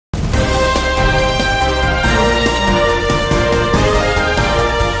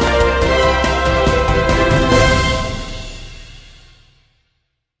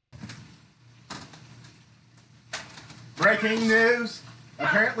Breaking news.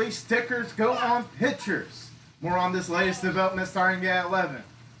 Apparently stickers go on pictures. More on this latest development starting at 11.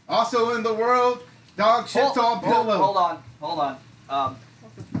 Also in the world, dog shits on pillow. Hold on.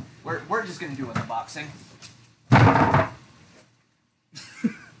 We're just gonna do an unboxing.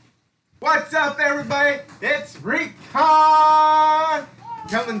 What's up, everybody? It's Recon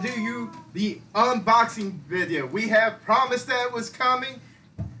coming to you the unboxing video. We have promised that it was coming.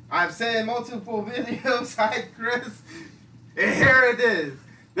 I've said in multiple videos. Hi, Chris. And here it is.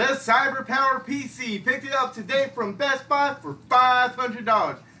 The Cyberpower PC. Picked it up today from Best Buy for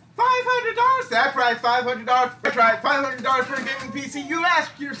 $500. $500? That's right, $500. That's right, $500 for a gaming PC. You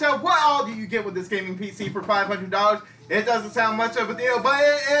ask yourself, what all do you get with this gaming PC for $500? It doesn't sound much of a deal, but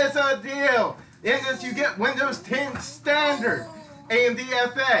it is a deal. In this, you get Windows 10 Standard, AMD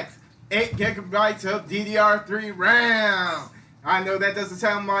FX, 8 gigabytes of DDR3 RAM. I know that doesn't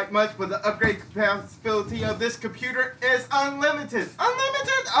sound like much, but the upgrade capability of this computer is unlimited.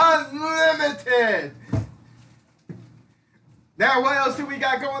 Unlimited! Now, what else do we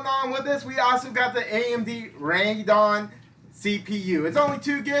got going on with this? We also got the AMD Radeon CPU. It's only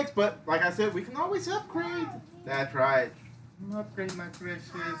 2 gigs, but like I said, we can always upgrade. That's right. Upgrade my precious.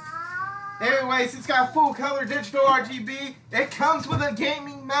 Anyways, it's got full color digital RGB. It comes with a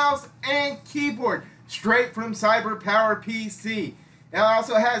gaming mouse and keyboard. Straight from Cyberpower PC. It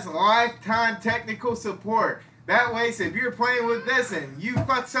also has lifetime technical support. That way, so if you're playing with this and you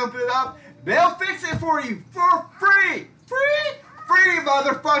fuck something up, they'll fix it for you for free. Free,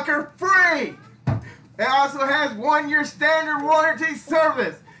 motherfucker, free. It also has 1-year standard warranty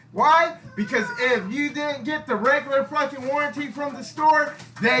service. Why? Because if you didn't get the regular fucking warranty from the store,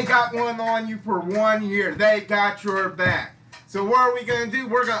 they got one on you for 1 year. They got your back. So what are we going to do?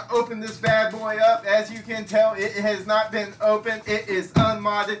 We're going to open this bad boy up. As you can tell, it has not been opened. It is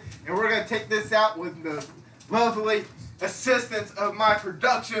unmodded. And we're going to take this out with the lovely assistance of my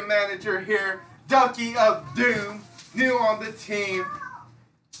production manager here, Ducky of Doom, new on the team.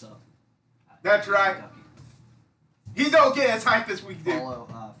 So, that's right. Ducky. He don't get as hype as we do.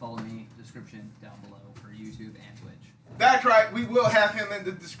 Follow me, description down below for YouTube and Twitch. That's right. We will have him in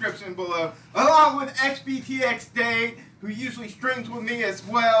the description below, along with XBTX Day, who usually streams with me as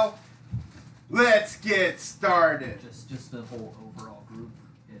well. Let's get started. Just the whole overall group.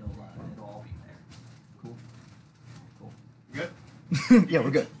 It'll all be there. Cool. Good? Yeah,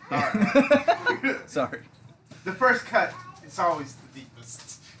 we're good. Alright. Sorry. The first cut is always the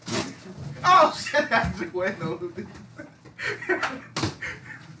deepest. Oh shit, I actually went over the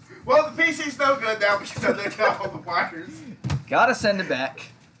Well, the PC's no good now because I took out all the wires. Gotta send it back.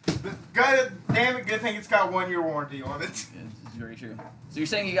 Damn it, good thing it's got 1-year warranty on it. It's very true. So you're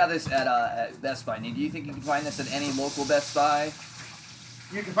saying you got this at Best Buy. Do you think you can find this at any local Best Buy?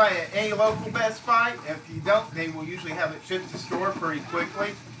 You can find it at any local Best Buy. If you don't, they will usually have it shipped to store pretty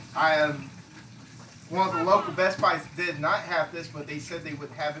quickly. One of the local Best Buys did not have this, but they said they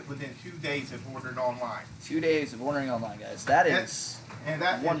would have it within 2 days if ordered online. 2 days of ordering online, guys. That is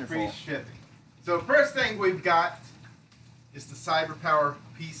wonderful. Is free shipping. So first thing we've got is the Cyberpower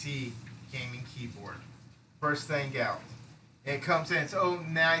PC gaming keyboard. First thing out. It comes in its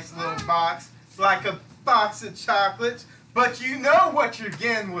own nice little box. It's like a box of chocolates, but you know what you're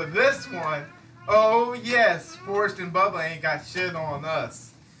getting with this one. Oh yes, Forrest and Bubba ain't got shit on us.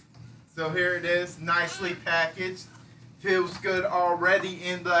 So here it is, nicely packaged. Feels good already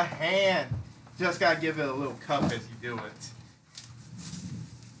in the hand. Just gotta give it a little cup as you do it.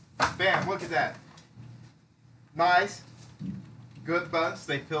 Bam, look at that. Nice. Good buttons,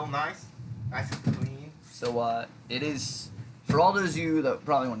 they feel nice. Nice and clean. So it is, for all those of you that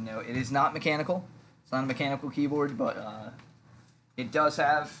probably want to know, it is not mechanical. It's not a mechanical keyboard, but it does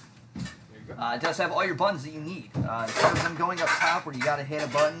have all your buttons that you need. Instead of them going up top where you gotta hit a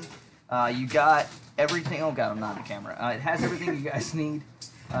button, you got everything. Oh god, I'm not on the camera. It has everything you guys need.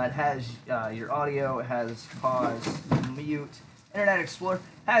 It has your audio, it has pause, mute, Internet Explorer.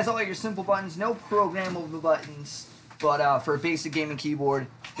 It has all your simple buttons, no programmable buttons. But for a basic gaming keyboard,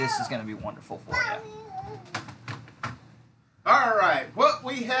 this is going to be wonderful for you. Alright, what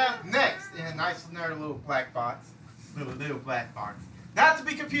we have next in a nice little black box. Little black box. Not to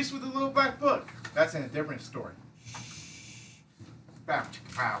be confused with the little black book. That's in a different story. Bow,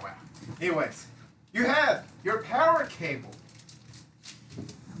 chicka, bow, wow. Anyways, you have your power cable.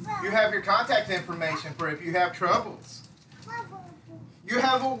 You have your contact information for if you have troubles. You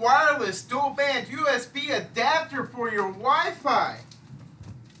have a wireless dual band USB adapter for your Wi-Fi.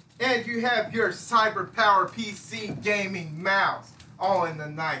 And you have your Cyberpower PC gaming mouse, all in a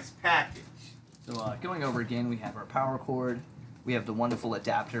nice package. So going over again, we have our power cord, We have the wonderful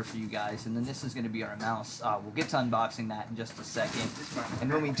adapter for you guys, and then this is going to be our mouse. We'll get to unboxing that in just a second.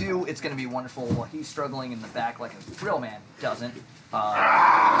 And when we do, it's going to be wonderful. While he's struggling in the back like a real man doesn't,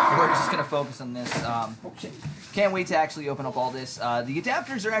 we're just going to focus on this. Can't wait to actually open up all this. The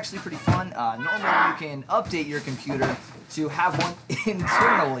adapters are actually pretty fun. Normally you can update your computer to have one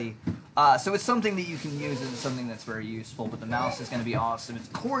internally. So it's something that you can use and it's something that's very useful, but the mouse is going to be awesome. It's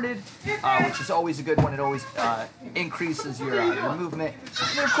corded, which is always a good one. It always increases your movement.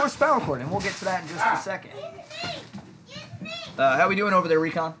 And then, of course, power cord, and we'll get to that in just a second. How we doing over there,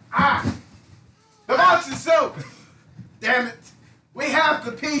 Recon? The box is soap! Damn it! We have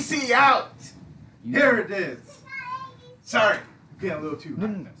the PC out! Here it is. Sorry, getting a little too hot.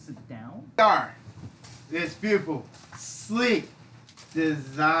 No, sit down. This beautiful, sleek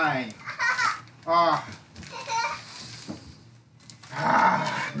design.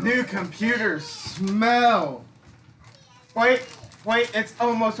 New computer smell. Wait, it's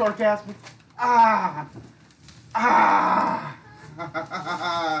almost orgasmic.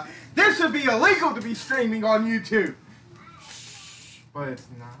 This should be illegal to be streaming on YouTube. But it's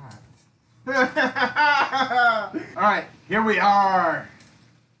not. Alright, here we are.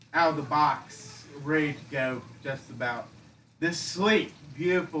 Out of the box. Ready to go, just about. This sleek,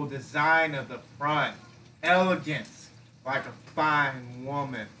 beautiful design of the front. Elegance, like a fine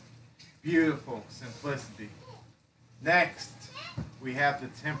woman. Beautiful simplicity. Next, we have the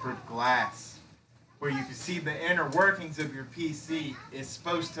tempered glass, where you can see the inner workings of your PC. It's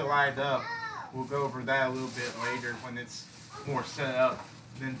supposed to light up. We'll go over that a little bit later when it's more set up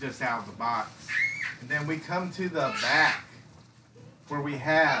than just out of the box. And then we come to the back, where we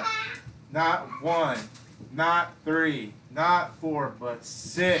have not one, not three, not four, but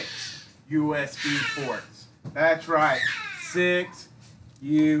 6 USB ports. That's right, 6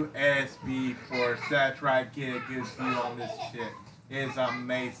 USB ports. That's right, get a good view on this shit. It's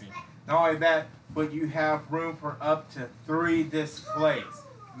amazing. Not only that, but you have room for up to 3 displays.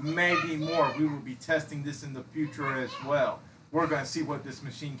 Maybe more. We will be testing this in the future as well. We're going to see what this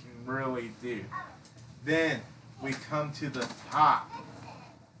machine can really do. Then we come to the top,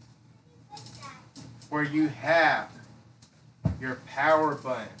 where you have your power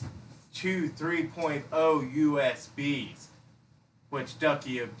button, 2 3.0 USBs, which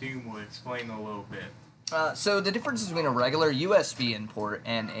Ducky of Doom will explain a little bit. So the difference between a regular USB in port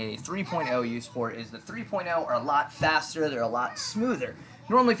and a 3.0 use port is the 3.0 are a lot faster, they're a lot smoother.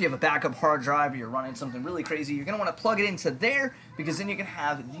 Normally if you have a backup hard drive or you're running something really crazy, you're going to want to plug it into there because then you can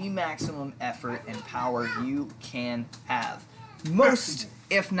have the maximum effort and power you can have. Most,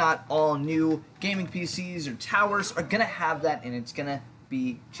 if not all, new gaming PCs or towers are going to have that, and it's going to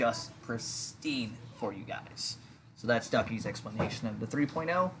be just pristine for you guys. So that's Ducky's explanation of the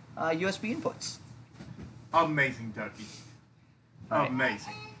 3.0 USB inputs. Amazing, Ducky. Right.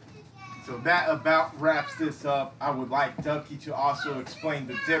 Amazing. So that about wraps this up. I would like Ducky to also explain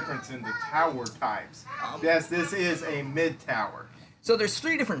the difference in the tower types. Yes, this is a mid-tower. So there's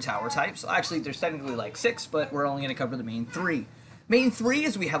 3 different tower types. Actually, there's technically like 6, but we're only going to cover the main 3. Main 3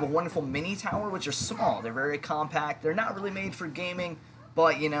 is we have a wonderful mini tower, which are small. They're very compact. They're not really made for gaming,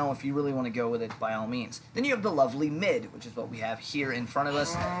 but, you know, if you really want to go with it, by all means. Then you have the lovely mid, which is what we have here in front of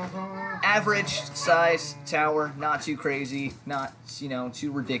us. Average size tower, not too crazy, not, you know,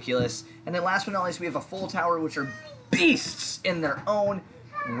 too ridiculous. And then last but not least, we have a full tower, which are beasts in their own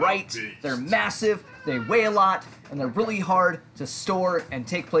right. They're massive, they weigh a lot, and they're really hard to store and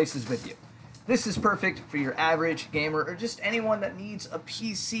take places with you. This is perfect for your average gamer or just anyone that needs a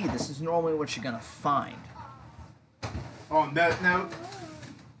PC. This is normally what you're going to find. On that note,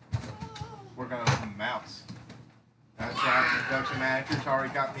 we're going to open the mouse. That's right, the production manager's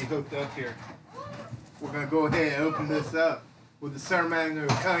already got me hooked up here. We're going to go ahead and open this up with the ceremonial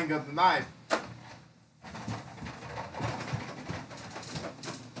cutting of the knife.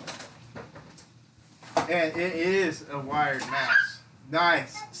 And it is a wired mouse.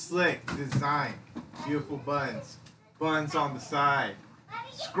 Nice, slick design. Beautiful buttons. Buttons on the side.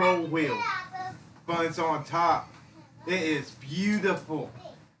 Scroll wheel. Buttons on top. It is beautiful.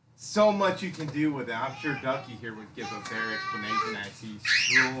 So much you can do with it. I'm sure Ducky here would give us their explanation as he's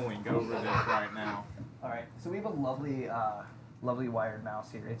drooling over this right now. Alright, so we have a lovely wired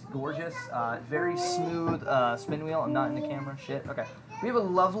mouse here. It's gorgeous, very smooth spin wheel. I'm not in the camera, shit. Okay. We have a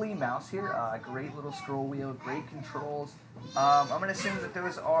lovely mouse here, great little scroll wheel, great controls. I'm going to assume that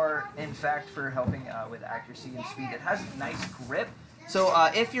those are, in fact, for helping with accuracy and speed. It has a nice grip. So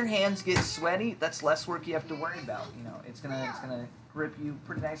if your hands get sweaty, that's less work you have to worry about. You know, it's gonna grip you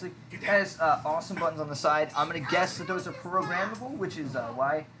pretty nicely. It has awesome buttons on the side. I'm gonna guess that those are programmable, which is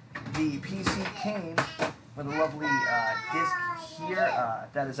why the PC came with a lovely disc here.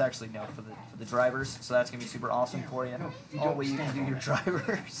 That is actually for the drivers, so that's gonna be super awesome for you. All way you can do your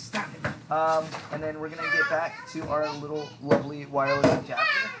drivers. And then we're gonna get back to our little lovely wireless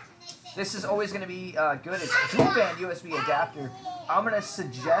adapter. This is always gonna be good. It's dual band USB adapter. I'm gonna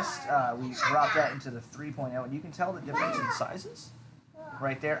suggest we drop that into the 3.0, and you can tell the difference in sizes.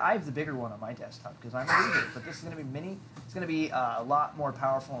 Right there. I have the bigger one on my desktop because I'm a user, but this is going to be mini. It's going to be a lot more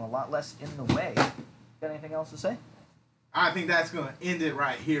powerful and a lot less in the way. Got anything else to say? I think that's going to end it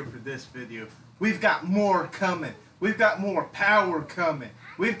right here for this video. We've got more coming. We've got more power coming.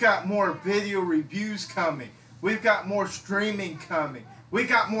 We've got more video reviews coming. We've got more streaming coming. We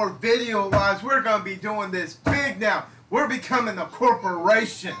got more video lives. We're going to be doing this big now. We're becoming a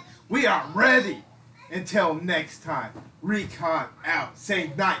corporation. We are ready. Until next time, Recon out.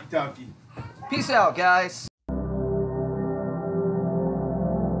 Say night, Dougie. Peace out, guys.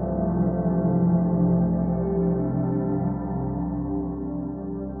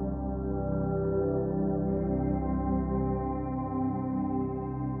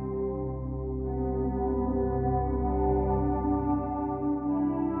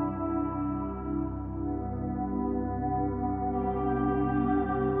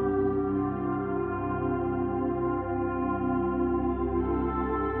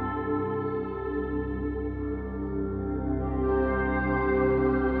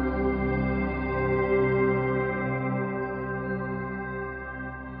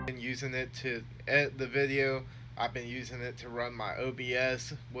 Using it to edit the video. I've been using it to run my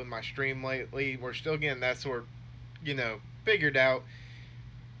OBS with my stream lately. We're still getting that sort, figured out.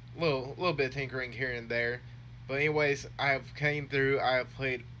 Little bit of tinkering here and there. But anyways, I have came through. I have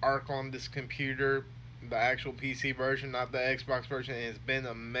played Ark on this computer, the actual PC version, not the Xbox version. It has been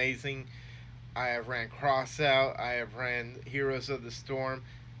amazing. I have ran Crossout. I have ran Heroes of the Storm.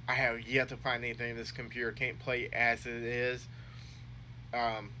 I have yet to find anything this computer can't play as it is.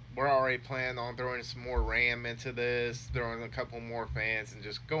 We're already planning on throwing some more RAM into this, throwing a couple more fans, and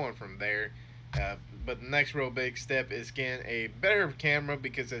just going from there. But the next real big step is getting a better camera,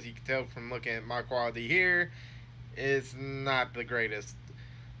 because as you can tell from looking at my quality here, it's not the greatest.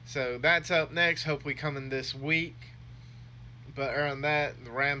 So that's up next, hopefully coming this week. But other than that,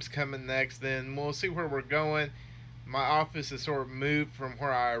 the RAM's coming next, then we'll see where we're going. My office is sort of moved from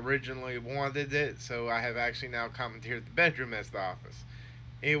where I originally wanted it, so I have actually now commandeered the bedroom as the office.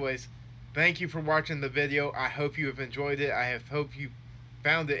 Anyways, thank you for watching the video. I hope you have enjoyed it. I hope you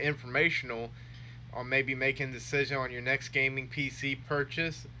found it informational on maybe making a decision on your next gaming PC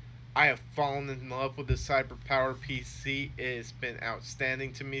purchase. I have fallen in love with the Cyberpower PC. It has been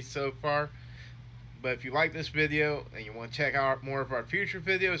outstanding to me so far. But if you like this video and you want to check out more of our future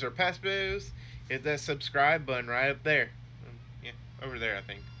videos or past videos, hit that subscribe button right up there. Yeah, over there I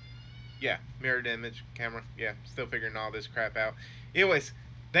think. Yeah, mirrored image, camera. Yeah, still figuring all this crap out. Anyways,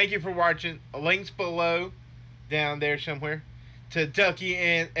 thank you for watching. Links below, down there somewhere, to Ducky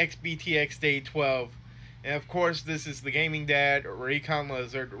and XBTX Day 12. And of course, this is the Gaming Dad, Recon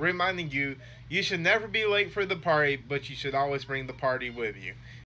Lizard, reminding you, you should never be late for the party, but you should always bring the party with you.